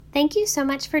Thank you so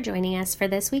much for joining us for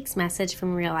this week's message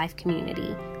from Real Life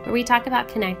Community, where we talk about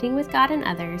connecting with God and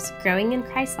others, growing in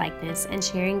Christ-likeness, and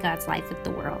sharing God's life with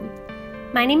the world.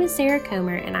 My name is Sarah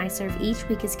Comer, and I serve each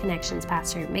week as Connections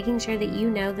Pastor, making sure that you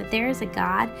know that there is a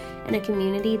God and a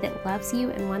community that loves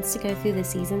you and wants to go through the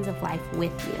seasons of life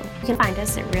with you. You can find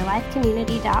us at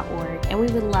reallifecommunity.org, and we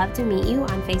would love to meet you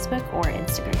on Facebook or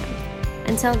Instagram.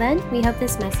 Until then, we hope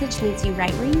this message meets you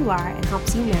right where you are and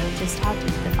helps you know just how deep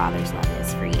the Father's love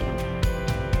is for you.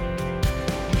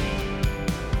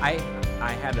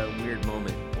 I had a weird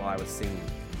moment while I was singing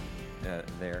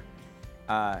there.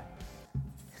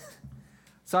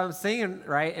 So I'm singing,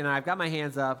 right, and I've got my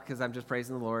hands up because I'm just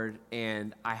praising the Lord,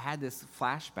 and I had this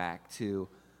flashback to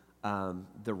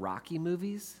the Rocky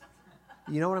movies.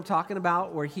 You know what I'm talking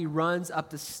about? Where he runs up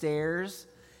the stairs,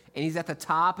 and he's at the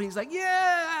top, and he's like,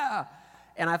 yeah!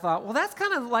 And I thought, well, that's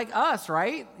kind of like us,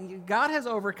 right? God has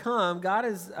overcome. God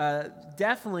is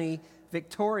definitely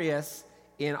victorious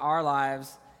in our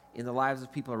lives, in the lives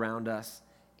of people around us.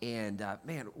 And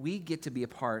man, we get to be a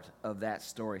part of that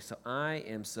story. So I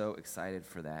am so excited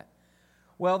for that.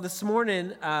 Well, this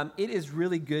morning, it is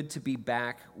really good to be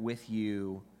back with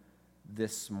you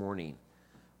this morning.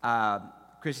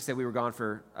 Christy said we were gone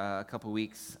for a couple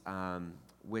weeks,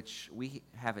 which we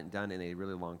haven't done in a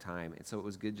really long time. And so it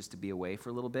was good just to be away for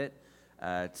a little bit,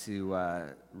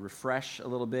 to refresh a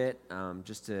little bit,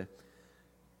 just to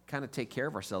kind of take care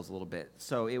of ourselves a little bit.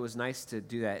 So it was nice to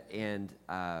do that. And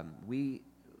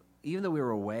even though we were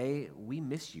away, we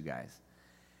miss you guys.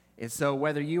 And so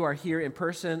whether you are here in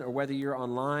person or whether you're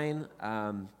online,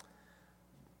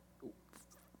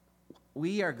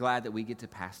 we are glad that we get to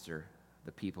pastor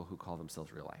the people who call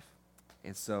themselves Real Life.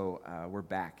 And so we're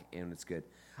back, and it's good.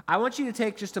 I want you to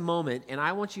take just a moment, and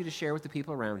I want you to share with the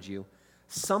people around you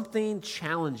something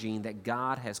challenging that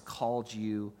God has called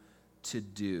you to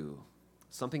do.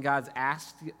 Something God's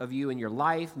asked of you in your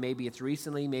life. Maybe it's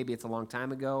recently, maybe it's a long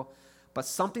time ago, but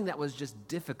something that was just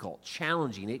difficult,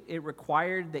 challenging. It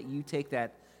required that you take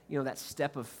that, that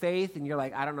step of faith, and you're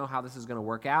like, I don't know how this is going to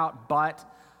work out, but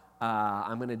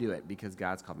I'm going to do it because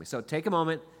God's called me. So take a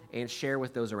moment and share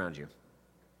with those around you.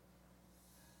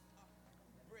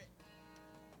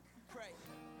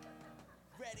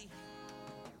 Ready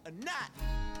or not?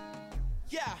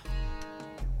 Yeah.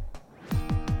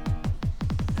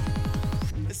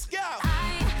 Let's go.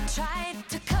 I tried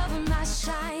to cover my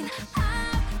shine.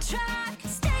 I tried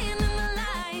staying in the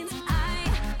lines.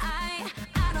 I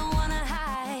don't wanna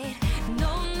hide.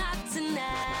 No, not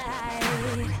tonight.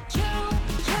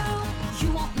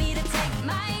 You want me to take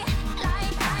my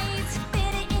light,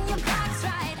 fit it in your box,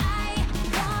 right? I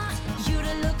want you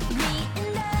to look me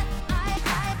in the eye.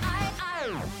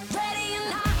 Ready or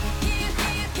not, here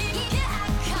I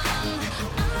come.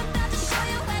 I'm about to show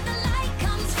you where the light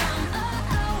comes from.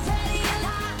 Ready or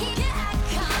not, here I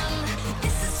come.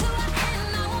 This is who I am,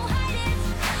 I won't hide it.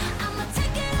 I'ma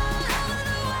take it all over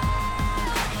the world.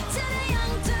 To the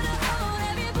young, to the old,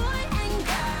 every boy and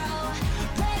girl.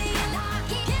 Ready or not,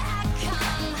 here I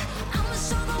come. I'ma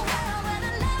show the world where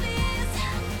the love is.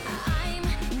 I'm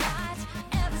not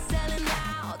ever selling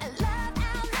out. Love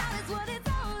out loud is what it's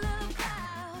all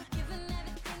about. Giving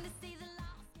everything to see the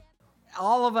lost.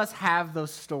 All of us have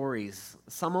those stories.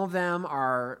 Some of them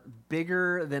are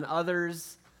bigger than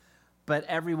others, but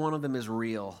every one of them is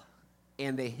real.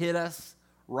 And they hit us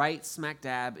right smack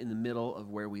dab in the middle of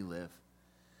where we live.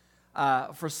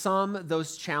 For some,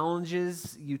 those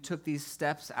challenges, you took these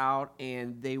steps out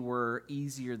and they were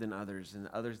easier than others. And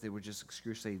others, they were just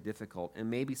excruciatingly difficult.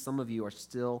 And maybe some of you are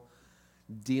still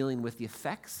dealing with the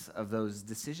effects of those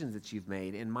decisions that you've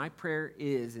made. And my prayer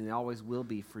is, and it always will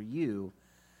be for you,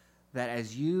 that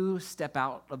as you step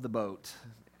out of the boat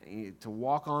to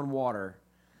walk on water,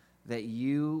 that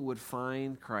you would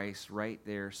find Christ right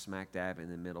there smack dab in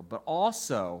the middle. But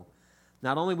also,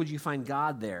 not only would you find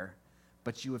God there,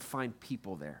 but you would find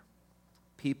people there.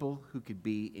 People who could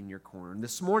be in your corner. And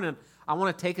this morning, I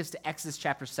want to take us to Exodus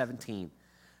chapter 17.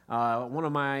 One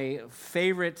of my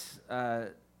favorite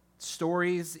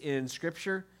stories in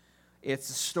Scripture. It's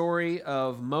a story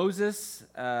of Moses.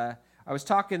 I was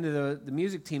talking to the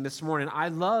music team this morning. I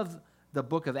love the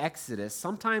book of Exodus.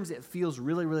 Sometimes it feels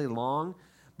really, really long,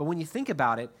 but when you think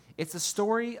about it, it's a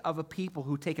story of a people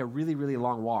who take a really, really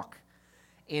long walk,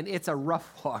 and it's a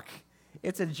rough walk.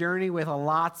 It's a journey with a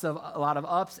lot of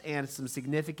ups and some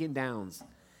significant downs.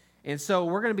 And so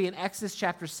we're going to be in Exodus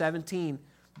chapter 17,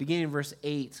 beginning in verse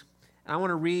 8. And I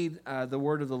want to read the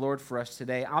word of the Lord for us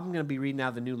today. I'm going to be reading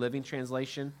out the New Living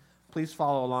Translation. Please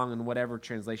follow along in whatever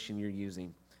translation you're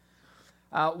using.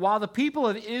 While the people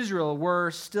of Israel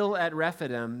were still at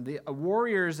Rephidim, the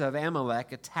warriors of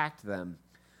Amalek attacked them.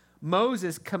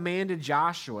 Moses commanded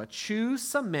Joshua, "Choose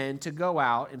some men to go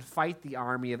out and fight the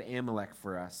army of Amalek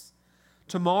for us.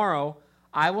 Tomorrow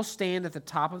I will stand at the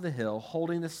top of the hill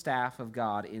holding the staff of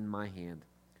God in my hand."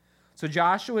 So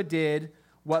Joshua did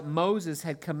what Moses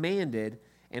had commanded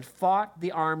and fought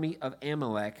the army of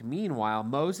Amalek. Meanwhile,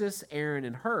 Moses, Aaron,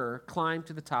 and Hur climbed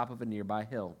to the top of a nearby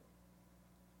hill.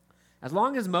 As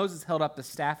long as Moses held up the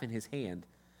staff in his hand,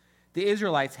 the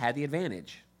Israelites had the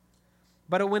advantage.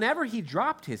 But whenever he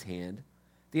dropped his hand,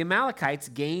 the Amalekites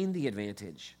gained the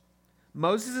advantage.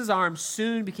 Moses' arms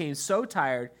soon became so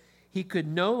tired he could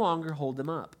no longer hold them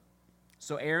up.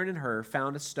 So Aaron and Hur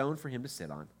found a stone for him to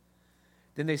sit on.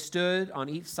 Then they stood on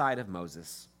each side of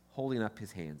Moses, holding up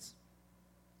his hands.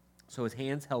 So his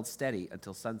hands held steady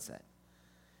until sunset.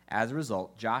 As a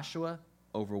result, Joshua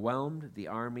overwhelmed the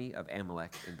army of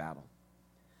Amalek in battle.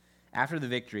 After the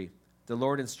victory, the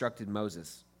Lord instructed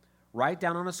Moses, "Write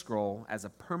down on a scroll as a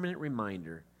permanent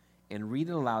reminder and read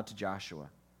it aloud to Joshua.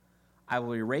 I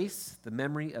will erase the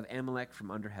memory of Amalek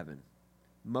from under heaven."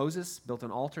 Moses built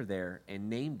an altar there and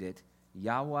named it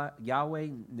Yahweh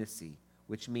Nissi,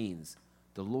 which means,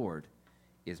 "The Lord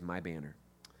is my banner."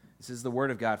 This is the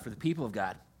word of God for the people of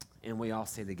God. And we all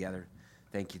say together,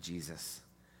 "Thank you, Jesus."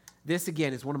 This,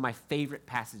 again, is one of my favorite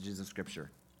passages of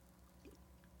Scripture.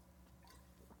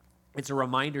 It's a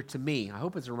reminder to me, I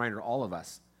hope it's a reminder to all of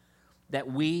us,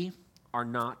 that we are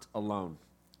not alone.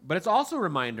 But it's also a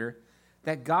reminder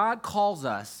that God calls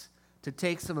us to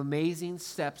take some amazing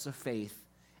steps of faith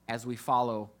as we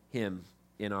follow him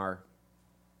in our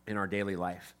daily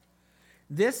life.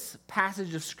 This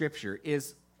passage of Scripture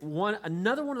is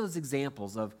another one of those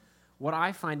examples of what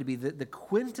I find to be the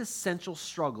quintessential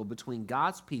struggle between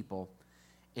God's people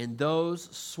and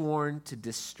those sworn to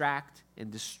distract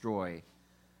and destroy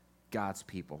God's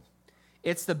people.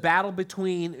 It's the battle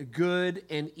between good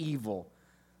and evil.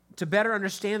 To better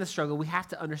understand the struggle, we have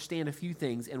to understand a few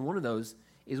things, and one of those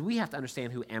is we have to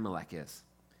understand who Amalek is.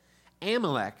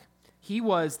 Amalek, he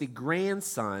was the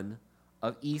grandson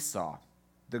of Esau,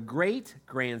 the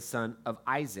great-grandson of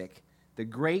Isaac, the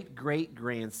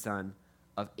great-great-grandson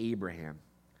of Abraham.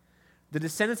 The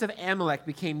descendants of Amalek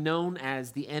became known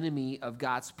as the enemy of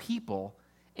God's people,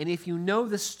 and if you know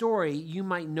the story, you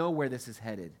might know where this is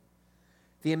headed.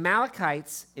 The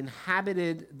Amalekites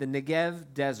inhabited the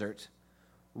Negev desert,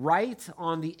 right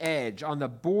on the edge, on the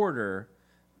border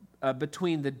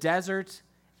between the desert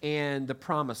and the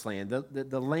promised land,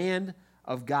 the land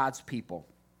of God's people.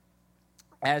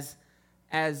 As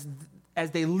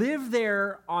they lived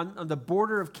there on the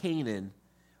border of Canaan,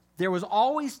 there was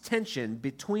always tension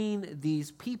between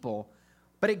these people,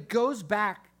 but it goes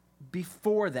back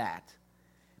before that.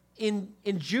 In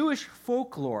Jewish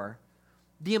folklore,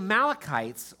 the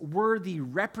Amalekites were the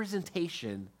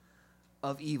representation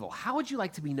of evil. How would you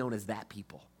like to be known as that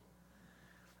people?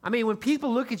 I mean, when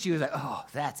people look at you, it's like, "Oh,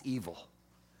 that's evil."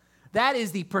 That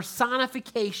is the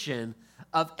personification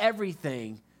of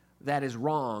everything that is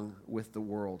wrong with the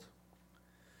world.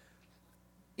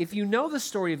 If you know the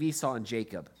story of Esau and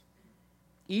Jacob,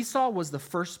 Esau was the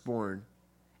firstborn,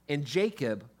 and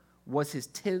Jacob was his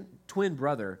twin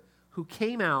brother who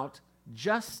came out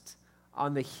just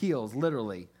on the heels,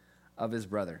 literally, of his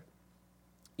brother.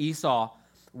 Esau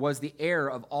was the heir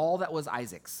of all that was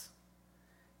Isaac's.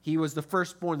 He was the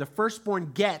firstborn. The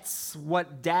firstborn gets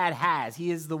what dad has.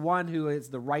 He is the one who is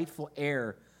the rightful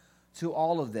heir to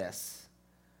all of this.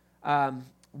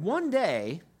 One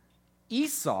day,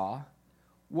 Esau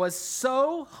was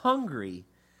so hungry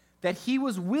that he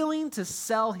was willing to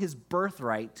sell his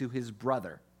birthright to his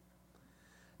brother.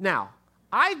 Now,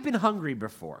 I've been hungry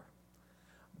before,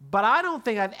 but I don't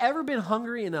think I've ever been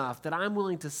hungry enough that I'm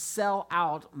willing to sell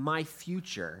out my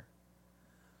future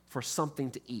for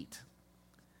something to eat.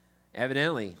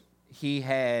 Evidently, he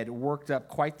had worked up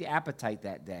quite the appetite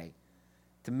that day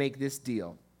to make this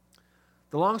deal.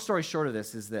 The long story short of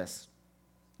this is this.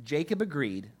 Jacob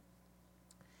agreed,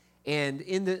 and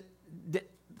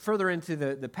further into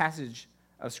the passage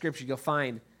of Scripture, you'll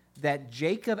find that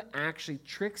Jacob actually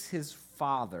tricks his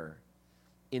father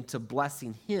into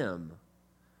blessing him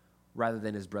rather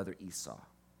than his brother Esau.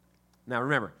 Now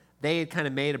remember, they had kind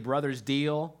of made a brother's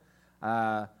deal,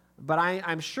 but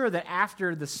I'm sure that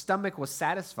after the stomach was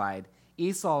satisfied,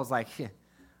 Esau was like,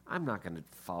 "I'm not going to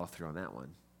follow through on that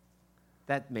one.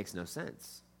 That makes no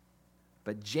sense."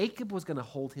 But Jacob was going to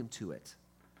hold him to it.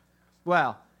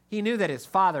 Well, he knew that his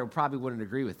father probably wouldn't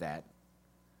agree with that.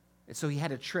 And so he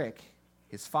had to trick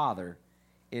his father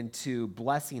into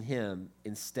blessing him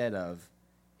instead of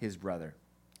his brother.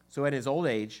 So in his old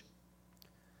age,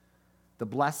 the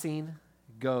blessing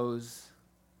goes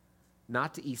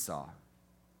not to Esau,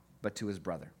 but to his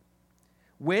brother.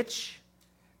 which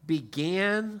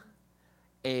began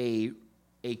a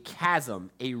chasm,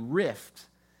 a rift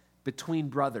between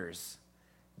brothers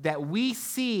that we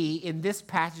see in this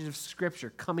passage of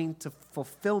Scripture coming to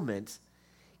fulfillment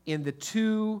in the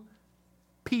two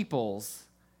peoples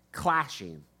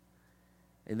clashing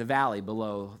in the valley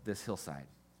below this hillside.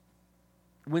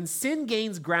 When sin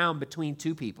gains ground between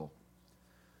two people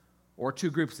or two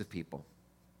groups of people,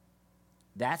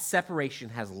 that separation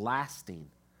has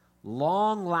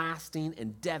long-lasting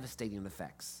and devastating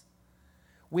effects.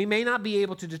 We may not be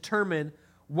able to determine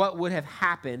what would have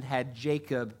happened had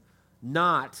Jacob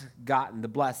not gotten the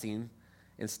blessing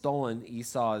and stolen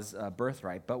Esau's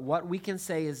birthright. But what we can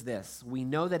say is this: we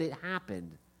know that it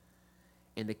happened,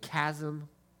 and the chasm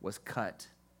was cut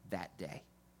that day.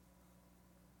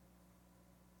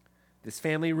 This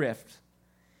family rift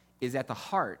is at the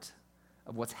heart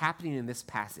of what's happening in this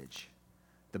passage,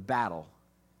 the battle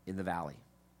in the valley.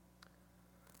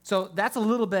 So that's a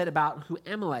little bit about who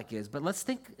Amalek is, but let's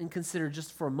think and consider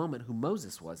just for a moment who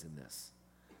Moses was in this.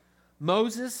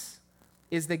 Moses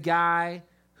is the guy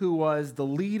who was the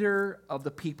leader of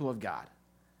the people of God.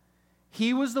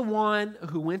 He was the one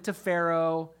who went to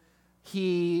Pharaoh.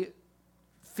 He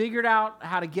figured out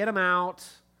how to get him out,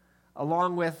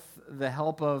 along with the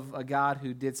help of a God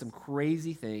who did some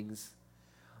crazy things.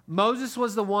 Moses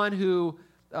was the one who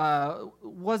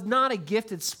was not a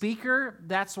gifted speaker.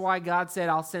 That's why God said,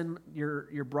 I'll send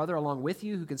your brother along with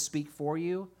you who can speak for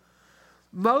you.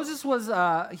 Moses was,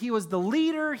 he was the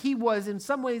leader. He was, in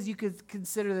some ways you could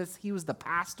consider this, he was the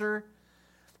pastor.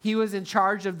 He was in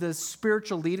charge of the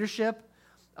spiritual leadership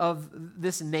of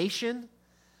this nation.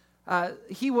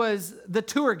 He was the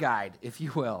tour guide, if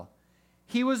you will.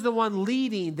 He was the one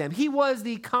leading them. He was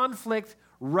the conflict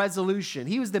resolution.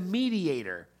 He was the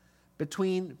mediator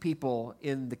between people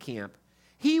in the camp.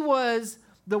 He was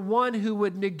the one who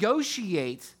would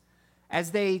negotiate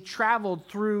as they traveled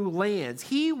through lands.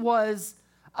 He was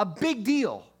a big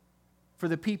deal for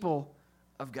the people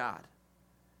of God.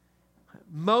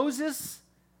 Moses,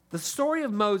 the story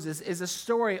of Moses is a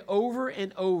story over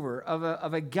and over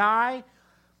of a guy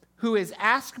who is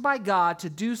asked by God to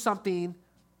do something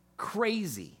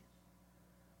crazy.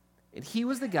 And he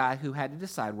was the guy who had to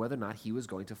decide whether or not he was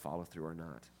going to follow through or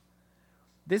not.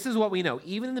 This is what we know.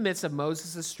 Even in the midst of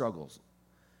Moses' struggles,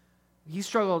 he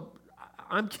struggled,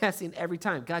 I'm guessing, every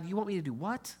time. God, you want me to do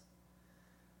what?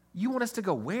 You want us to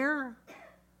go where?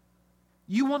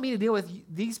 You want me to deal with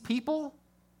these people?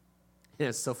 And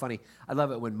it's so funny. I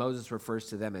love it when Moses refers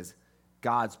to them as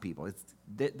God's people.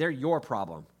 They're your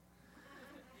problem.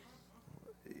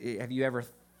 Have you ever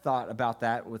thought about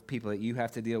that with people that you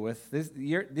have to deal with?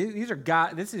 These are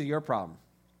God. This is your problem.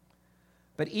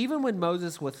 But even when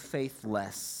Moses was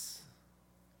faithless,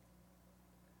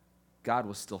 God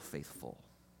was still faithful.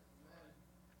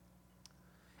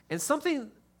 And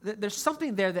there's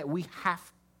something there that we have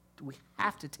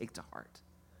to take to heart.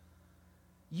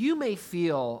 You may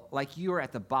feel like you are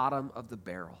at the bottom of the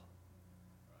barrel.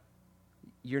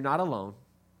 You're not alone.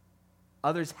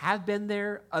 Others have been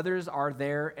there, others are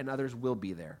there, and others will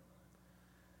be there.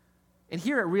 And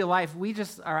here at Real Life, we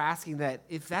just are asking that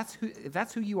if that's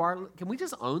who you are, can we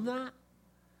just own that?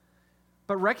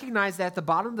 But recognize that at the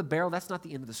bottom of the barrel, that's not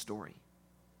the end of the story.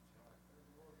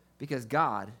 Because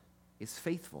God is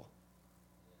faithful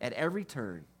at every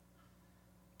turn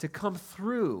to come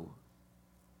through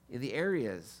in the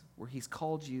areas where he's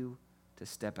called you to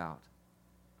step out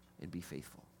and be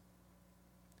faithful.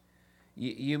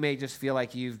 You may just feel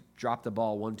like you've dropped the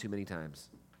ball one too many times.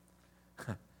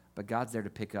 But God's there to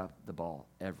pick up the ball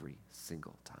every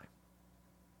single time.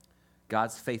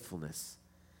 God's faithfulness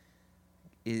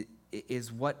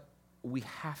is what we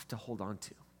have to hold on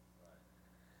to.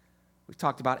 We've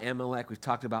talked about Amalek, we've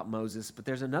talked about Moses, but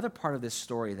there's another part of this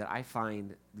story that I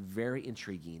find very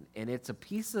intriguing, and it's a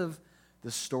piece of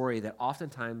the story that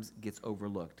oftentimes gets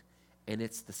overlooked, and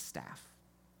it's the staff.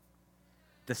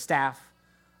 The staff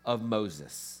of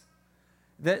Moses.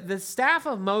 The staff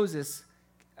of Moses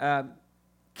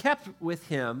kept with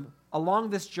him along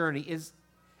this journey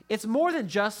it's more than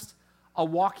just a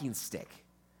walking stick.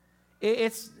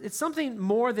 It's something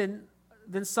more than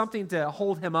something to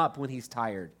hold him up when he's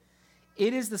tired.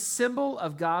 It is the symbol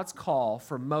of God's call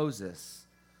for Moses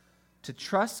to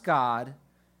trust God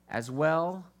as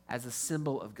well as a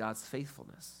symbol of God's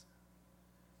faithfulness.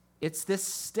 It's this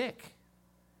stick.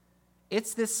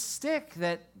 It's this stick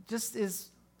that just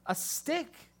is a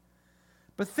stick.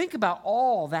 But think about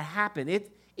all that happened.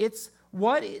 It's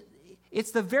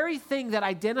the very thing that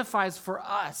identifies for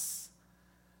us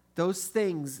those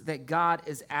things that God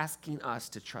is asking us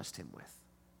to trust him with.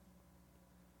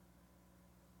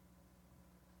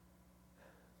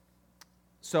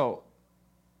 So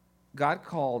God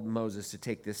called Moses to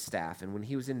take this staff, and when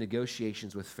he was in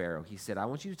negotiations with Pharaoh, he said, I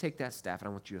want you to take that staff and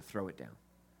I want you to throw it down.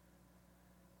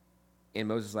 And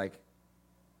Moses is like,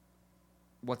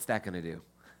 what's that going to do?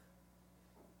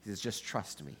 He says, just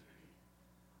trust me.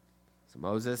 So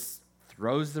Moses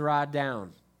throws the rod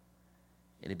down,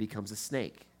 and it becomes a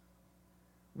snake,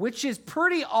 which is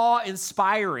pretty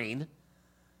awe-inspiring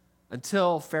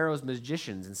until Pharaoh's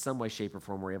magicians in some way, shape, or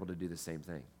form were able to do the same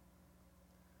thing.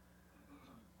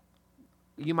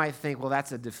 You might think, well,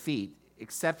 that's a defeat,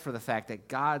 except for the fact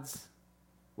that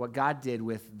what God did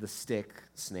with the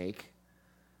snake,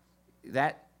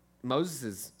 that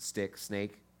Moses'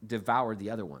 snake devoured the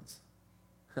other ones.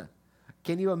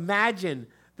 Can you imagine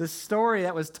the story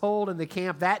that was told in the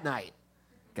camp that night?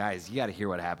 Guys, you got to hear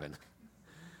what happened.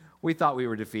 We thought we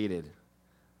were defeated,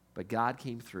 but God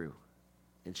came through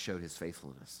and showed his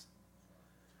faithfulness.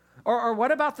 Or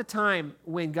what about the time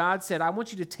when God said, I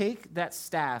want you to take that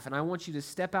staff and I want you to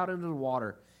step out into the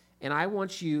water and I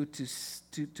want you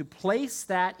to place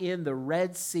that in the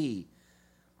Red Sea.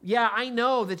 Yeah, I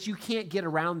know that you can't get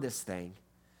around this thing.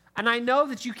 And I know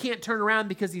that you can't turn around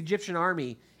because the Egyptian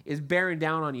army is bearing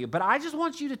down on you. But I just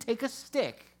want you to take a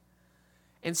stick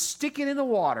and stick it in the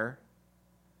water.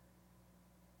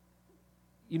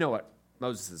 You know what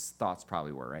Moses' thoughts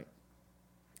probably were, right?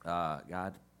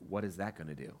 God, what is that going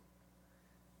to do?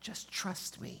 Just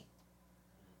trust me.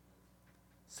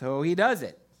 So he does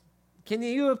it. Can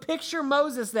you picture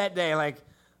Moses that day? Like,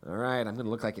 all right, I'm going to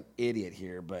look like an idiot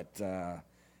here, but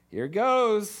here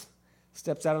goes.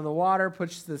 Steps out in the water,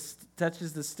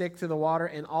 touches the stick to the water,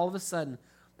 and all of a sudden,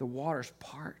 the waters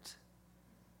part.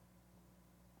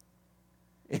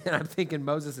 And I'm thinking,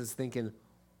 Moses is thinking,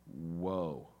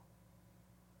 whoa.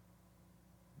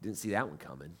 Didn't see that one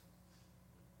coming.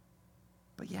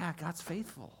 But yeah, God's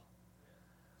faithful.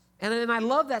 And I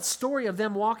love that story of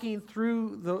them walking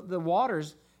through the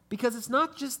waters, because it's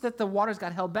not just that the waters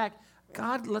got held back.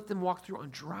 God let them walk through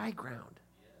on dry ground.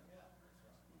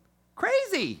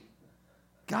 Crazy.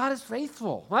 God is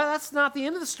faithful. Well, that's not the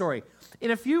end of the story. In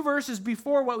a few verses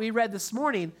before what we read this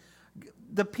morning,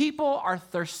 the people are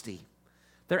thirsty.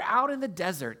 They're out in the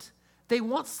desert. They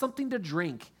want something to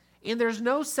drink. And there's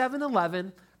no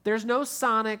 7-Eleven. There's no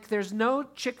Sonic. There's no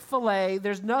Chick-fil-A.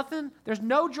 There's nothing. There's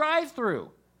no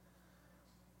drive-through.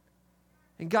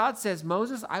 And God says,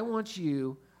 Moses, I want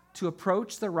you to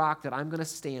approach the rock that I'm going to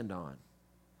stand on.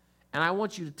 And I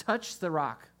want you to touch the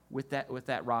rock with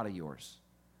that rod of yours.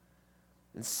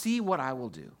 And see what I will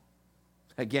do.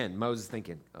 Again, Moses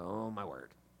thinking, oh my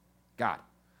word. God,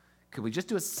 could we just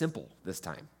do it simple this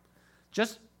time?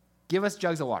 Just give us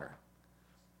jugs of water.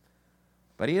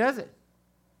 But he does it.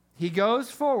 He goes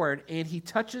forward and he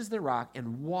touches the rock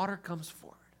and water comes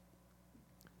forward.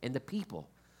 And the people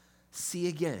see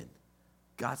again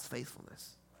God's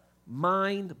faithfulness.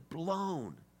 Mind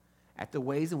blown at the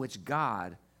ways in which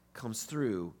God comes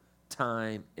through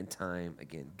time and time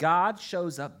again. God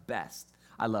shows up best.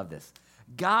 I love this.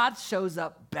 God shows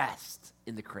up best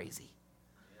in the crazy.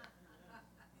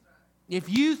 If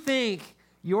you think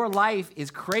your life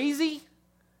is crazy,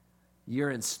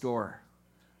 you're in store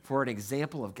for an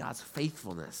example of God's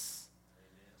faithfulness.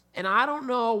 And I don't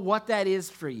know what that is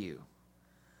for you,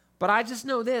 but I just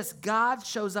know this: God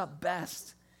shows up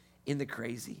best in the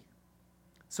crazy.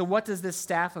 So what does this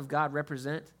staff of God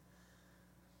represent?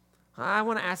 I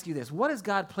want to ask you this. What has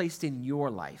God placed in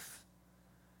your life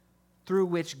through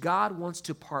which God wants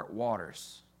to part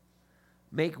waters,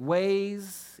 make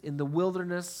ways in the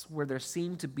wilderness where there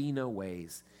seem to be no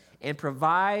ways, and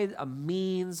provide a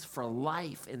means for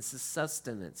life and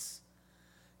sustenance?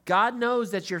 God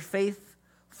knows that your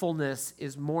faithfulness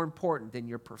is more important than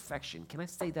your perfection. Can I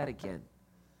say that again?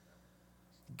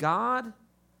 God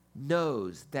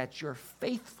knows that your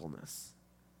faithfulness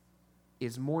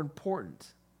is more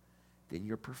important than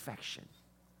your perfection.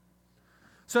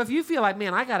 So if you feel like,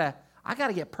 man, I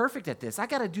gotta get perfect at this. I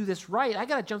gotta do this right. I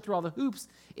gotta jump through all the hoops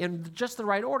in just the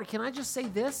right order. Can I just say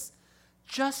this?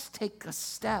 Just take a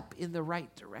step in the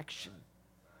right direction.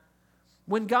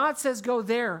 When God says go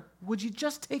there, would you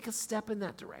just take a step in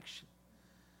that direction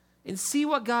and see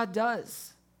what God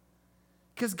does?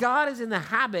 Because God is in the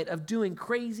habit of doing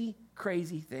crazy,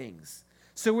 crazy things.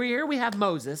 So here we have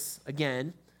Moses,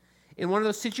 again, in one of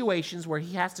those situations where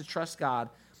he has to trust God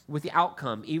with the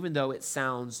outcome, even though it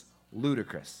sounds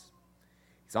ludicrous.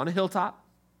 He's on a hilltop.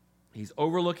 He's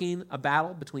overlooking a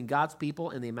battle between God's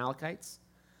people and the Amalekites.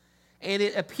 And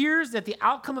it appears that the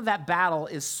outcome of that battle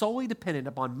is solely dependent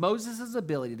upon Moses'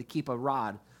 ability to keep a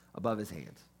rod above his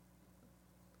hand.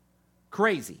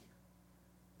 Crazy.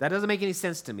 That doesn't make any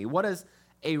sense to me. What does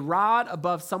a rod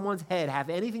above someone's head have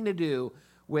anything to do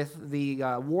with the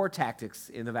war tactics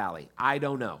in the valley. I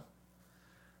don't know.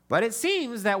 But it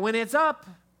seems that when it's up,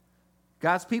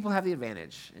 God's people have the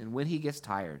advantage. And when he gets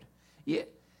tired.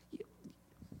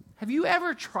 Have you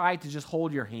ever tried to just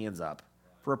hold your hands up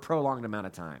for a prolonged amount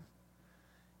of time?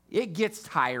 It gets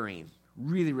tiring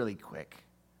really, really quick.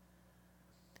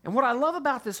 And what I love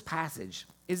about this passage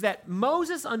is that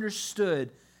Moses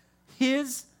understood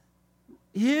his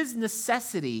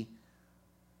necessity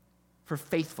for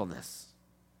faithfulness.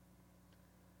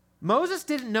 Moses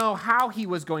didn't know how he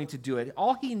was going to do it.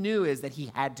 All he knew is that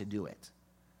he had to do it.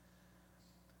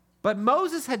 But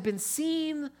Moses had been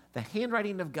seeing the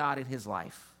handwriting of God in his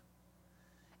life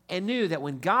and knew that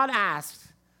when God asked,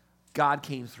 God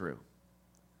came through.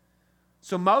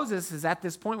 So Moses is at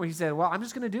this point where he said, well, I'm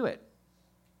just going to do it.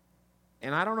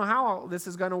 And I don't know how this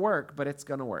is going to work, but it's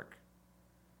going to work.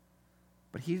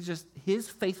 But his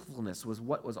faithfulness was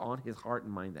what was on his heart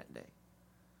and mind that day.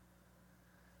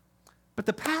 But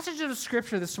the passage of the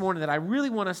scripture this morning that I really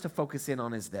want us to focus in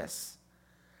on is this.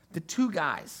 The two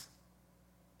guys,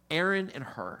 Aaron and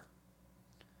Hur.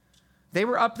 They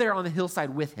were up there on the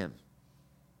hillside with him.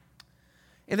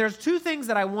 And there's two things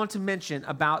that I want to mention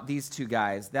about these two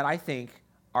guys that I think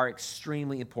are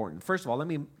extremely important. First of all, let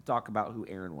me talk about who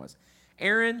Aaron was.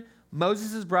 Aaron,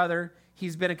 Moses' brother,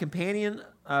 he's been a companion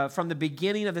from the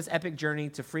beginning of this epic journey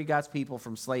to free God's people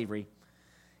from slavery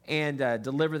and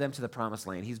deliver them to the promised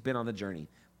land. He's been on the journey.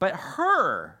 But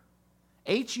Hur,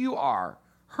 H-U-R,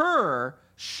 Hur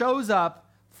shows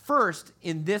up first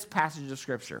in this passage of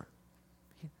Scripture.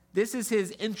 This is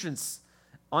his entrance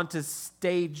onto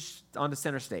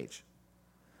center stage.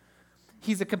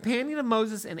 He's a companion of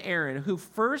Moses and Aaron who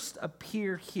first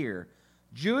appear here.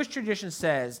 Jewish tradition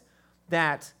says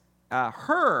that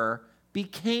Hur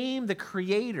became the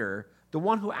creator, the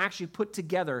one who actually put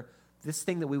together this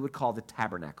thing that we would call the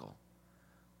tabernacle,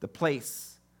 the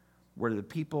place where the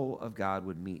people of God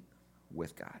would meet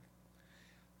with God.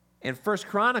 And First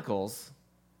Chronicles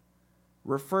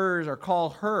refers or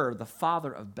calls Hur the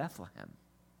father of Bethlehem.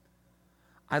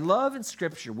 I love in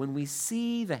Scripture when we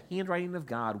see the handwriting of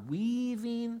God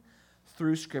weaving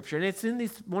through Scripture. And it's in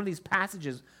one of these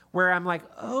passages where I'm like,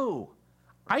 oh,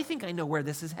 I think I know where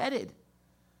this is headed.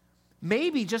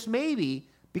 Maybe, just maybe,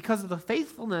 because of the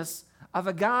faithfulness of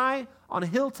a guy on a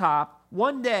hilltop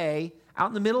one day out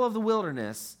in the middle of the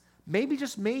wilderness, maybe,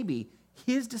 just maybe,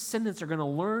 his descendants are going to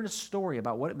learn a story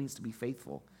about what it means to be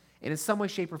faithful. And in some way,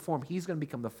 shape, or form, he's going to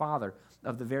become the father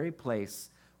of the very place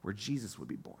where Jesus would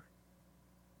be born.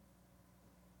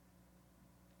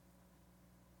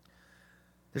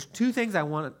 There's two things I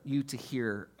want you to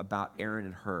hear about Aaron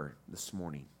and Hur this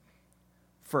morning.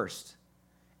 First,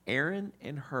 Aaron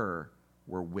and Hur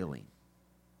were willing.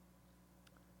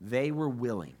 They were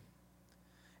willing.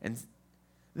 And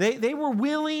they were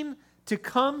willing to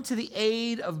come to the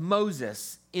aid of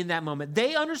Moses in that moment.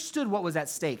 They understood what was at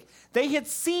stake. They had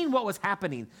seen what was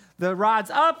happening. The rod's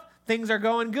up, things are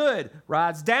going good.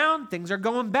 Rod's down, things are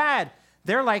going bad.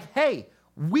 They're like, hey,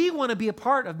 we want to be a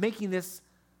part of making this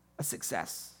a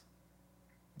success.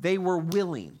 They were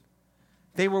willing.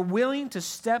 They were willing to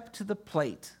step to the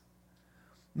plate.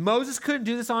 Moses couldn't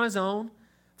do this on his own.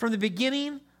 From the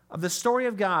beginning of the story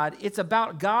of God, it's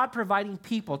about God providing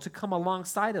people to come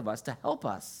alongside of us, to help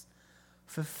us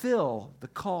fulfill the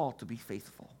call to be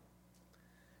faithful.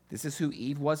 This is who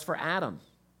Eve was for Adam,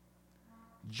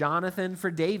 Jonathan for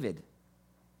David,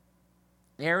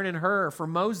 Aaron and Hur for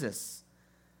Moses,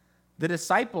 the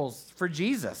disciples for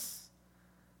Jesus.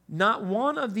 Not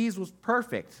one of these was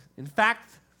perfect. In fact,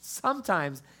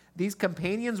 sometimes these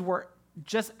companions were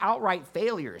just outright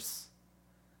failures.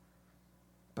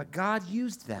 But God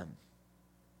used them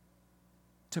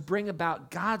to bring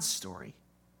about God's story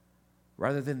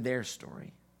rather than their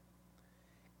story.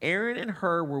 Aaron and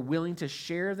Hur were willing to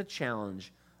share the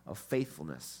challenge of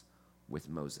faithfulness with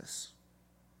Moses.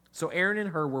 So Aaron and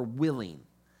Hur were willing.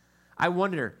 I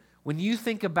wonder, when you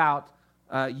think about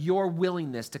your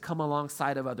willingness to come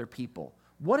alongside of other people,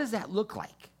 what does that look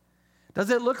like? Does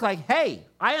it look like, hey,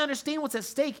 I understand what's at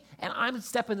stake and I'm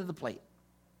stepping to the plate?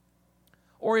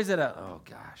 Or is it oh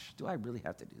gosh, do I really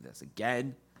have to do this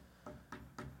again?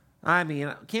 I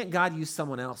mean, can't God use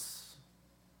someone else?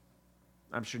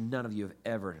 I'm sure none of you have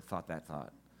ever thought that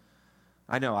thought.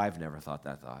 I know I've never thought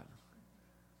that thought.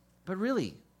 But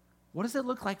really, what does it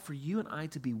look like for you and I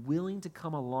to be willing to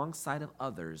come alongside of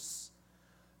others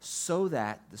so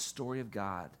that the story of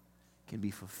God can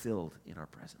be fulfilled in our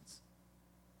presence?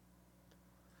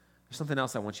 There's something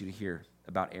else I want you to hear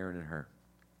about Aaron and Hur.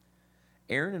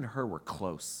 Aaron and Hur were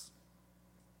close.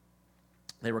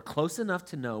 They were close enough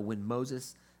to know when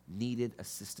Moses needed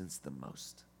assistance the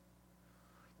most.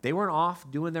 They weren't off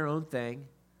doing their own thing.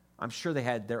 I'm sure they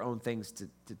had their own things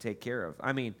to take care of.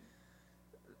 I mean,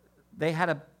 they had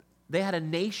a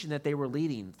nation that they were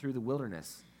leading through the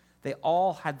wilderness. They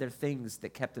all had their things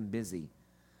that kept them busy.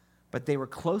 But they were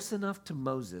close enough to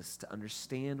Moses to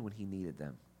understand when he needed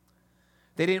them.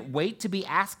 They didn't wait to be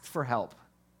asked for help.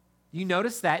 You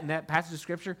notice that in that passage of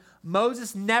Scripture?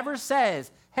 Moses never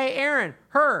says, hey, Aaron,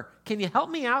 can you help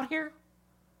me out here?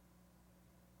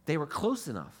 They were close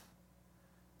enough.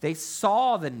 They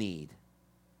saw the need.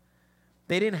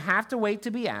 They didn't have to wait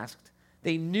to be asked.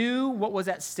 They knew what was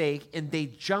at stake, and they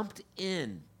jumped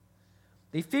in.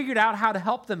 They figured out how to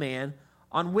help the man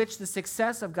on which the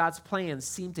success of God's plans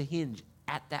seemed to hinge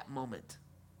at that moment.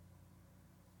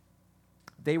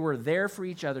 They were there for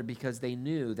each other because they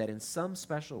knew that in some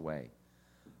special way,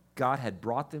 God had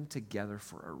brought them together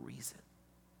for a reason.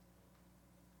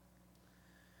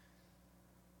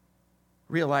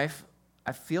 Real life,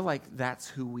 I feel like that's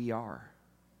who we are.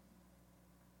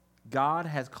 God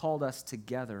has called us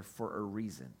together for a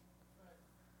reason.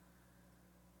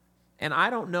 And I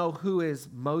don't know who is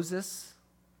Moses.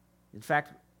 In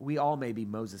fact, we all may be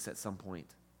Moses at some point.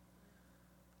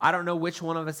 I don't know which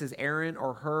one of us is Aaron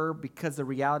or Hur, because the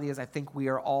reality is I think we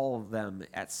are all of them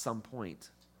at some point.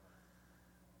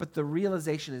 But the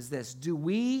realization is this: do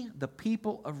we, the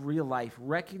people of real life,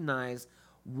 recognize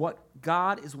what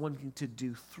God is wanting to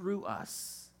do through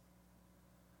us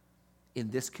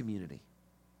in this community,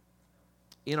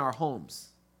 in our homes,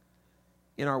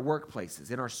 in our workplaces,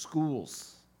 in our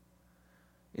schools,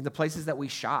 in the places that we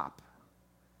shop,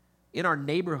 in our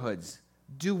neighborhoods?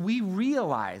 Do we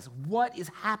realize what is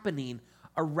happening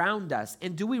around us?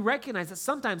 And do we recognize that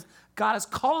sometimes God is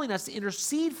calling us to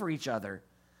intercede for each other,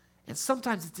 and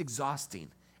sometimes it's exhausting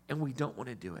and we don't want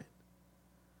to do it?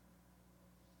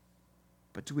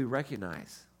 But do we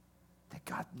recognize that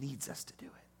God needs us to do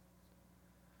it?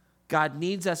 God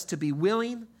needs us to be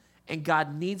willing, and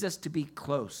God needs us to be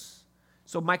close.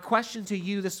 So my question to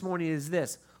you this morning is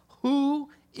this: who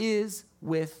is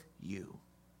with you?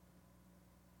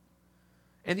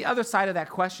 And the other side of that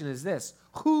question is this: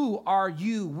 who are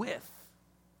you with?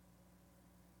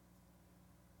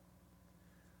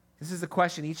 This is the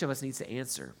question each of us needs to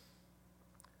answer.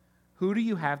 Who do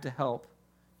you have to help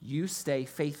you stay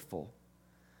faithful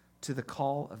to the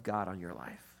call of God on your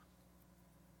life?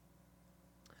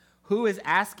 Who is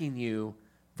asking you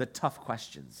the tough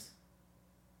questions?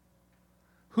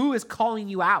 Who is calling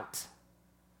you out?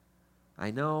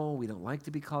 I know we don't like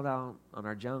to be called out on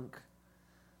our junk,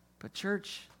 but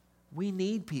church, we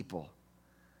need people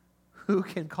who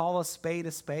can call a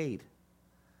spade,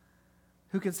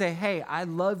 who can say, hey, I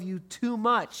love you too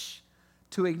much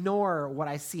to ignore what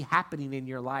I see happening in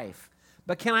your life.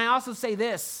 But can I also say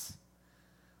this?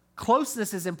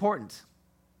 Closeness is important.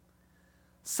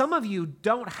 Some of you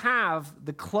don't have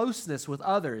the closeness with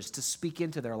others to speak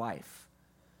into their life.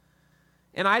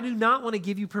 And I do not want to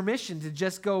give you permission to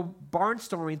just go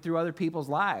barnstorming through other people's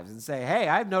lives and say, hey,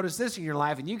 I've noticed this in your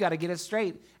life and you got to get it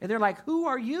straight. And they're like, who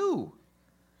are you?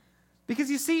 Because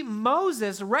you see,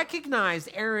 Moses recognized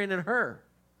Aaron and Hur.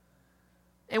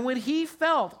 And when he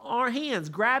felt our hands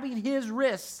grabbing his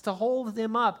wrists to hold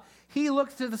him up, he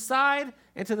looked to the side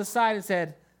and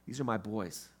said, these are my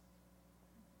boys.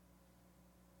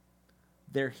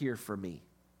 They're here for me.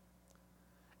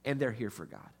 And they're here for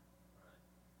God.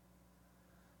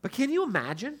 But can you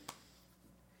imagine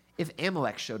if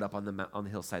Amalek showed up on the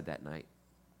hillside that night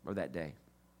or that day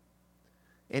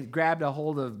and grabbed a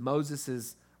hold of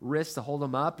Moses' wrist to hold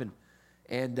him up,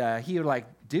 and he was like,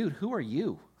 dude, who are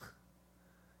you?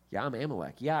 Yeah, I'm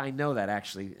Amalek. Yeah, I know that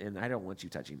actually, and I don't want you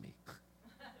touching me.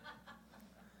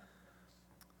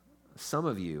 Some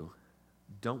of you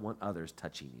don't want others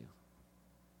touching you,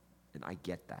 and I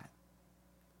get that.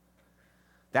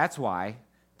 That's why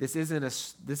this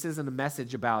isn't a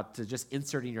message about just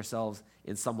inserting yourselves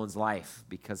in someone's life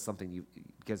because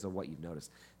of what you've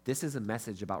noticed. This is a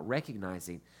message about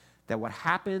recognizing that what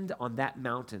happened on that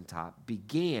mountaintop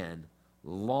began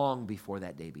long before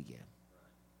that day began.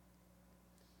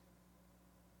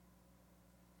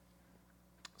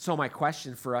 So my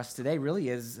question for us today really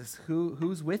is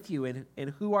who's with you and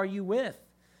who are you with?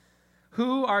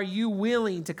 Who are you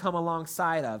willing to come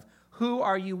alongside of? Who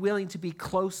are you willing to be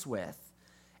close with?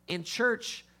 In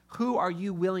church, who are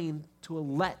you willing to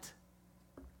let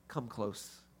come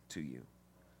close to you?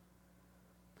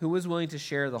 Who is willing to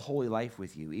share the holy life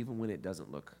with you, even when it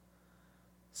doesn't look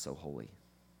so holy?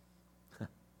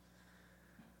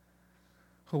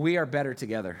 We are better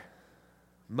together.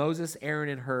 Moses, Aaron,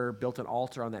 and Hur built an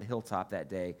altar on that hilltop that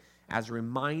day as a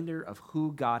reminder of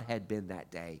who God had been that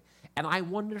day. And I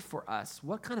wonder for us,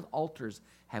 what kind of altars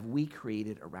have we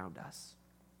created around us?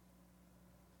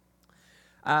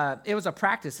 It was a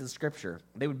practice in Scripture.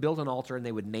 They would build an altar and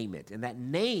they would name it. And that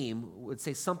name would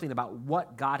say something about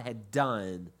what God had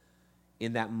done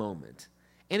in that moment.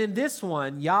 And in this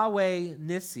one, Yahweh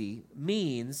Nissi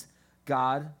means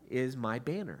God is my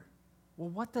banner. Well,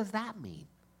 what does that mean?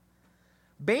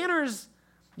 Banners,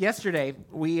 yesterday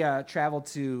we traveled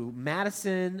to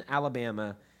Madison,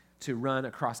 Alabama to run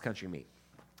a cross-country meet.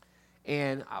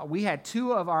 And we had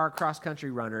two of our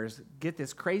cross-country runners get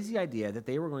this crazy idea that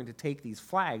they were going to take these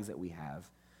flags that we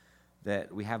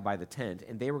have by the tent,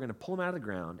 and they were going to pull them out of the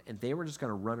ground, and they were just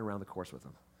going to run around the course with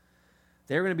them.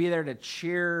 They were going to be there to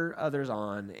cheer others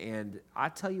on, and I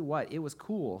tell you what, it was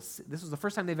cool. This was the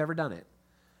first time they've ever done it.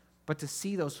 But to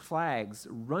see those flags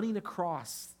running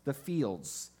across the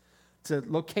fields to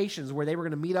locations where they were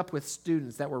going to meet up with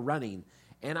students that were running,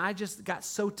 and I just got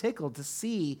so tickled to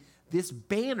see this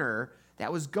banner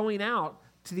that was going out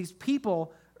to these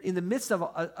people in the midst of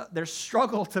their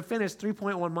struggle to finish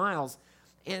 3.1 miles.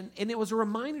 And it was a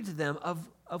reminder to them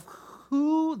of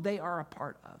who they are a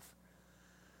part of.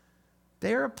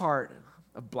 They're a part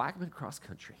of Blackman Cross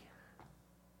Country.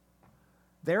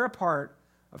 They're a part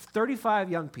of 35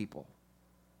 young people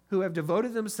who have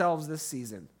devoted themselves this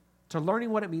season to learning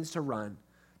what it means to run,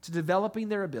 to developing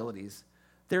their abilities.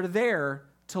 They're there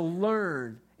to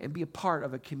learn and be a part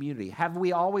of a community. Have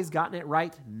we always gotten it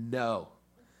right? No.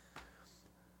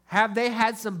 Have they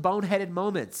had some boneheaded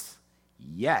moments?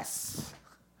 Yes.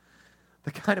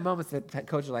 The kind of moments that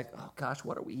coaches are like, oh gosh,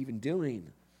 what are we even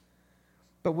doing?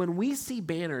 But when we see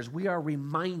banners, we are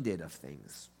reminded of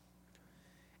things.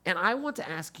 And I want to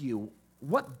ask you,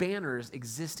 what banners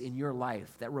exist in your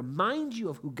life that remind you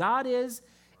of who God is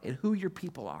and who your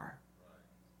people are?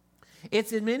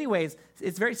 It's in many ways,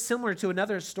 it's very similar to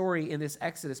another story in this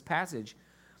Exodus passage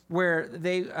where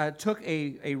they took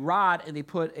a rod and they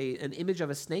put an image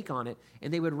of a snake on it,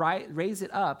 and they would raise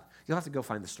it up. You'll have to go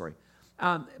find the story.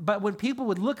 But when people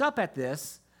would look up at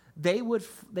this, they would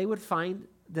find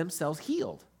themselves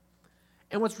healed.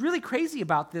 And what's really crazy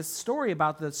about this story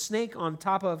about the snake on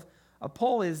top of a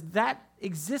pole is that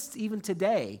exists even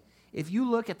today. If you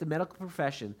look at the medical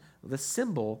profession, the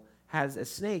symbol has a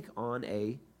snake on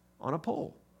a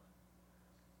pole.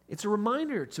 It's a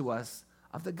reminder to us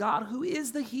of the God who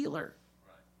is the healer.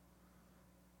 Right.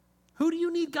 Who do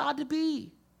you need God to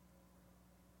be?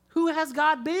 Who has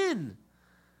God been?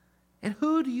 And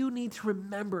who do you need to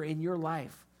remember in your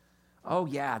life? Oh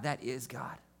yeah, that is God.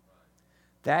 Right.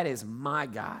 That is my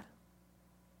God.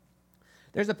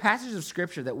 There's a passage of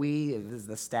Scripture that we, as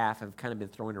the staff, have kind of been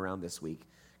throwing around this week.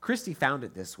 Christy found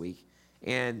it this week,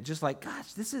 and just like,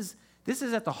 gosh, this is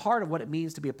at the heart of what it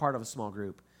means to be a part of a small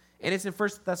group. And it's in 1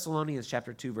 Thessalonians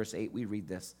chapter 2, verse 8. We read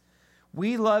this.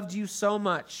 We loved you so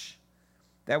much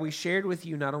that we shared with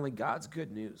you not only God's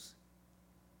good news,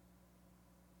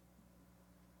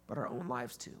 but our own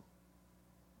lives too.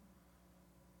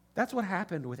 That's what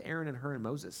happened with Aaron and Hur and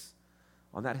Moses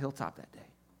on that hilltop that day.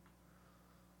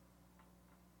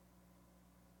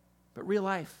 But real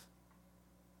life,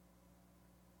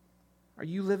 are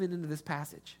you living into this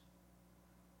passage?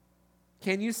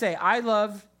 Can you say, I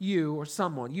love you, or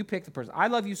someone, you pick the person, I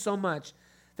love you so much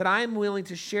that I am willing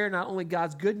to share not only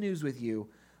God's good news with you,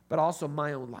 but also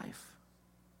my own life?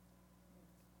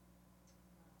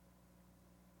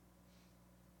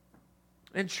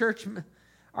 And church,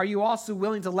 are you also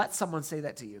willing to let someone say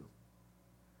that to you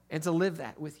and to live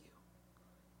that with you?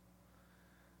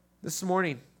 This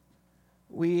morning,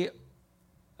 we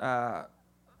are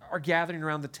gathering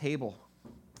around the table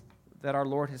that our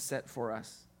Lord has set for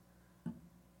us. I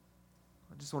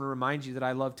just want to remind you that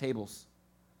I love tables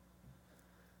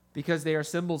because they are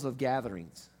symbols of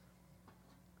gatherings.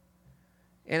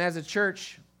 And as a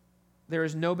church, there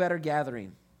is no better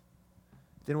gathering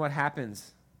than what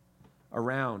happens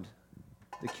around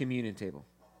the communion table.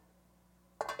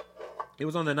 It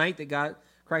was on the night that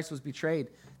Christ was betrayed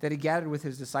that he gathered with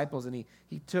his disciples, and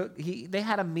they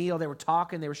had a meal, they were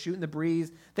talking, they were shooting the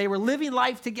breeze, they were living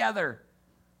life together.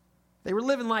 They were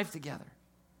living life together.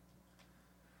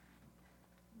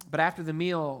 But after the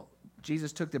meal,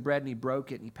 Jesus took the bread and he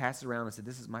broke it and he passed it around and said,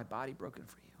 this is my body broken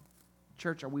for you.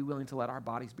 Church, are we willing to let our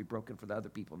bodies be broken for the other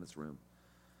people in this room?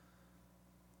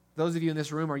 Those of you in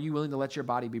this room, are you willing to let your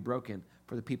body be broken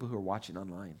for the people who are watching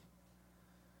online?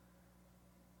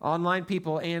 Online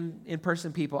people and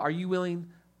in-person people, are you willing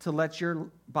to let your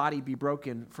body be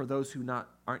broken for those who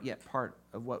aren't yet part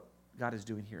of what God is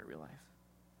doing here at Real Life?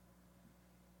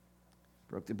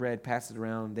 Broke the bread, passed it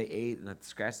around. They ate and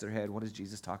scratched their head. What is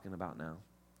Jesus talking about now?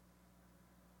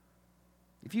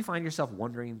 If you find yourself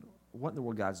wondering what in the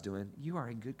world God's doing, you are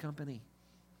in good company.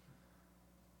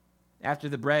 After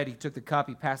the bread, he took the cup,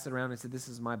 he passed it around and said, this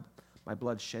is my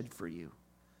blood shed for you.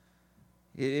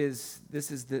 This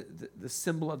is the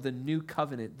symbol of the new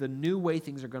covenant, the new way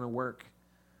things are going to work.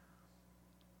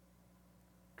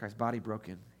 Christ's body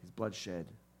broken, his blood shed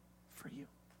for you.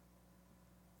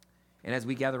 And as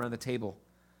we gather around the table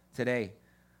today,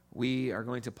 we are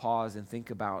going to pause and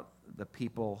think about the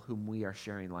people whom we are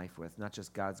sharing life with, not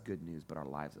just God's good news, but our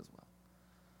lives as well.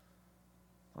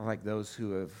 I like those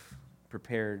who have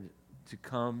prepared to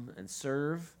come and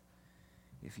serve.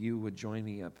 If you would join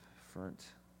me up front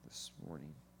this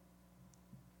morning.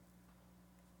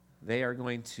 They are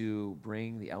going to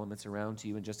bring the elements around to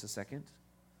you in just a second.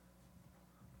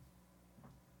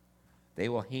 They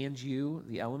will hand you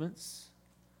the elements,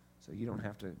 so you don't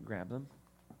have to grab them.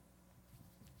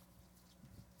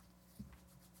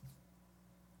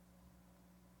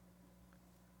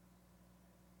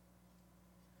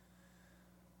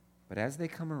 But as they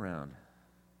come around,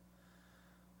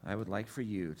 I would like for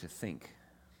you to think.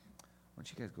 Why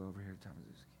don't you guys go over here to Tom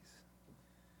Mazowski's?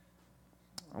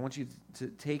 I want you to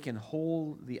take and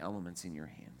hold the elements in your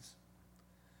hands.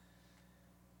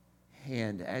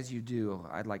 And as you do,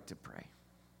 I'd like to pray.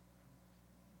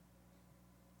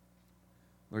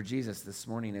 Lord Jesus, this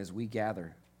morning as we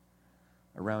gather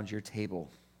around your table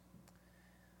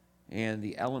and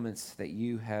the elements that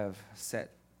you have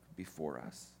set before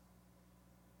us,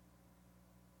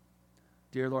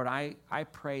 dear Lord, I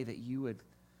pray that you would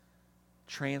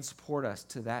transport us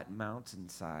to that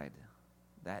mountainside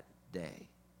that day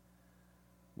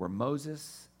where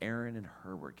Moses, Aaron, and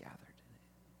Hur were gathered.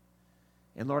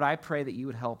 And Lord, I pray that you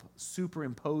would help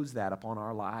superimpose that upon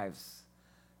our lives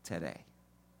today.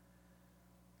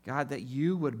 God, that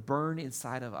you would burn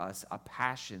inside of us a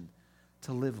passion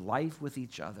to live life with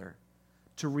each other,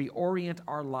 to reorient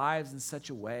our lives in such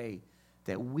a way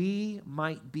that we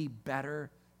might be better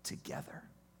together.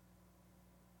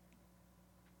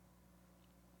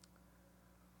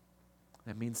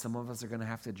 That means some of us are going to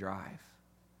have to drive.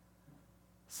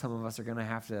 Some of us are going to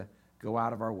have to go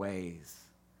out of our ways.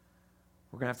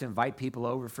 We're going to have to invite people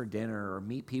over for dinner or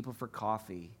meet people for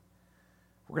coffee.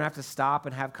 We're going to have to stop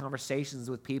and have conversations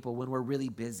with people when we're really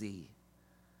busy.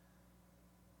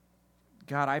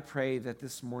 God, I pray that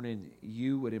this morning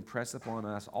you would impress upon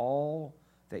us all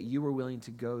that you were willing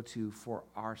to go to for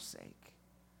our sake,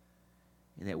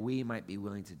 and that we might be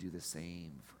willing to do the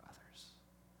same for others.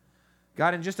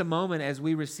 God, in just a moment, as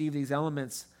we receive these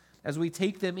elements, as we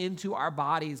take them into our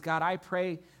bodies, God, I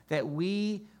pray that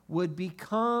we would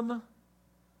become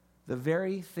the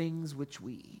very things which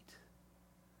we eat.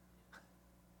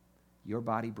 Your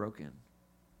body broken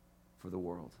for the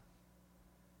world,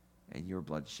 and your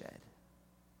blood shed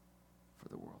for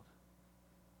the world.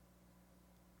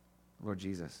 Lord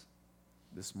Jesus,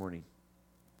 this morning,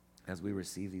 as we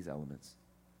receive these elements,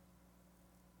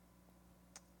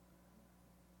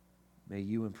 may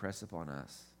you impress upon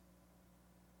us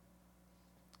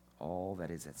all that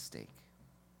is at stake.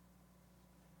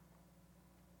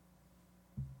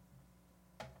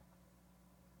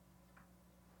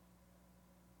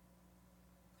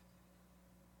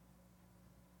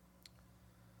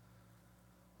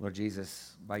 Lord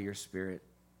Jesus, by your Spirit,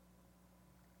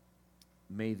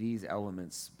 may these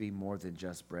elements be more than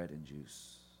just bread and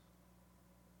juice.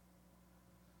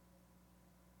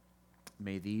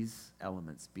 May these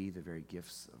elements be the very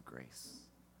gifts of grace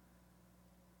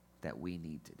that we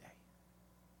need today.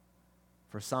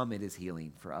 For some, it is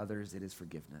healing. For others, it is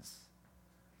forgiveness.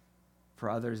 For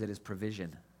others, it is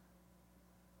provision.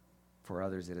 For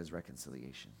others, it is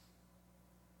reconciliation.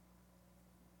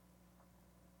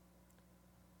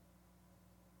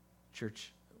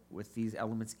 Church, with these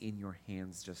elements in your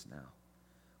hands just now,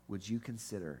 would you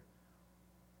consider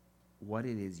what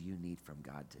it is you need from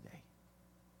God today?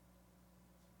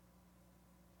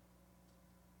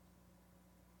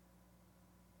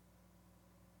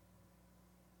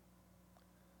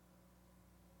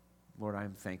 Lord,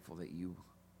 I'm thankful that you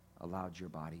allowed your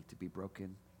body to be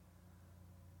broken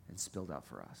and spilled out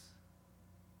for us.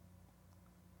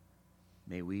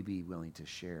 May we be willing to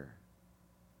share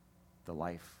the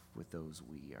life with those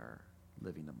we are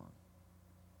living among.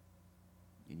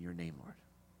 In your name, Lord,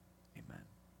 amen.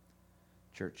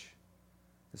 Church,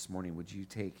 this morning, would you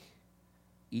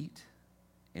eat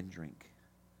and drink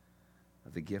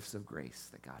of the gifts of grace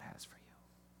that God has for you?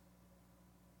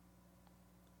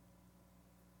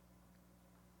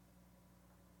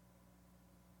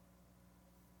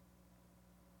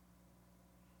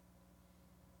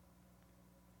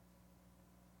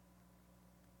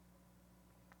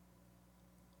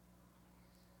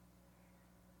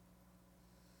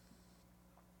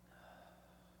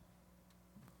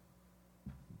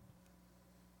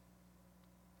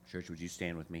 Church, would you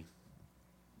stand with me?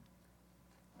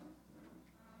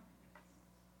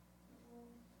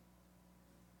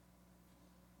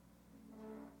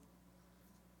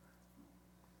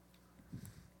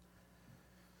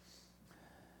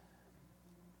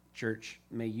 Church,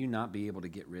 may you not be able to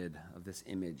get rid of this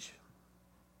image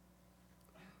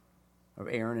of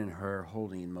Aaron and Hur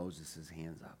holding Moses'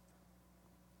 hands up.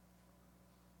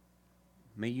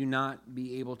 May you not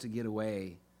be able to get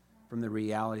away from the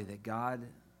reality that God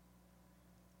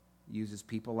uses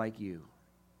people like you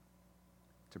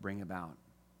to bring about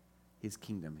his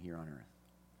kingdom here on earth.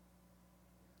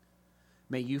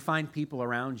 May you find people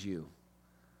around you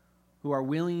who are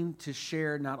willing to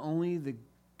share not only the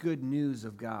good news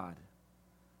of God,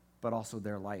 but also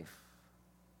their life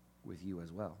with you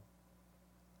as well.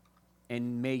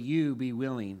 And may you be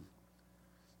willing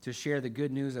to share the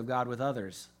good news of God with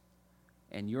others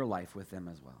and your life with them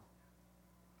as well.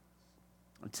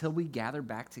 Until we gather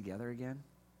back together again,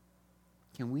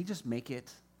 can we just make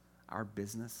it our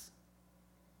business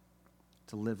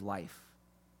to live life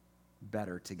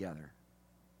better together?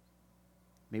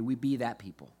 May we be that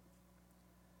people.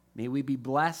 May we be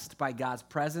blessed by God's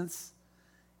presence,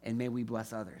 and may we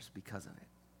bless others because of it.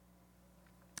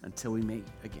 Until we meet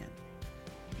again,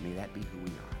 may that be who we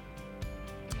are.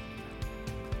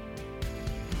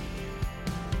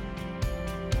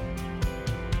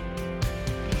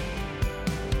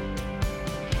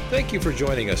 Thank you for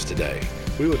joining us today.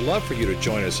 We would love for you to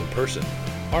join us in person.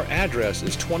 Our address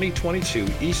is 2022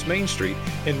 East Main Street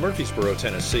in Murfreesboro,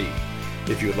 Tennessee.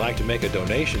 If you would like to make a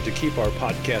donation to keep our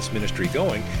podcast ministry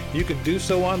going, you can do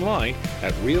so online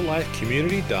at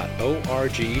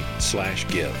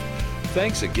reallifecommunity.org/give.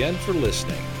 Thanks again for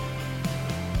listening.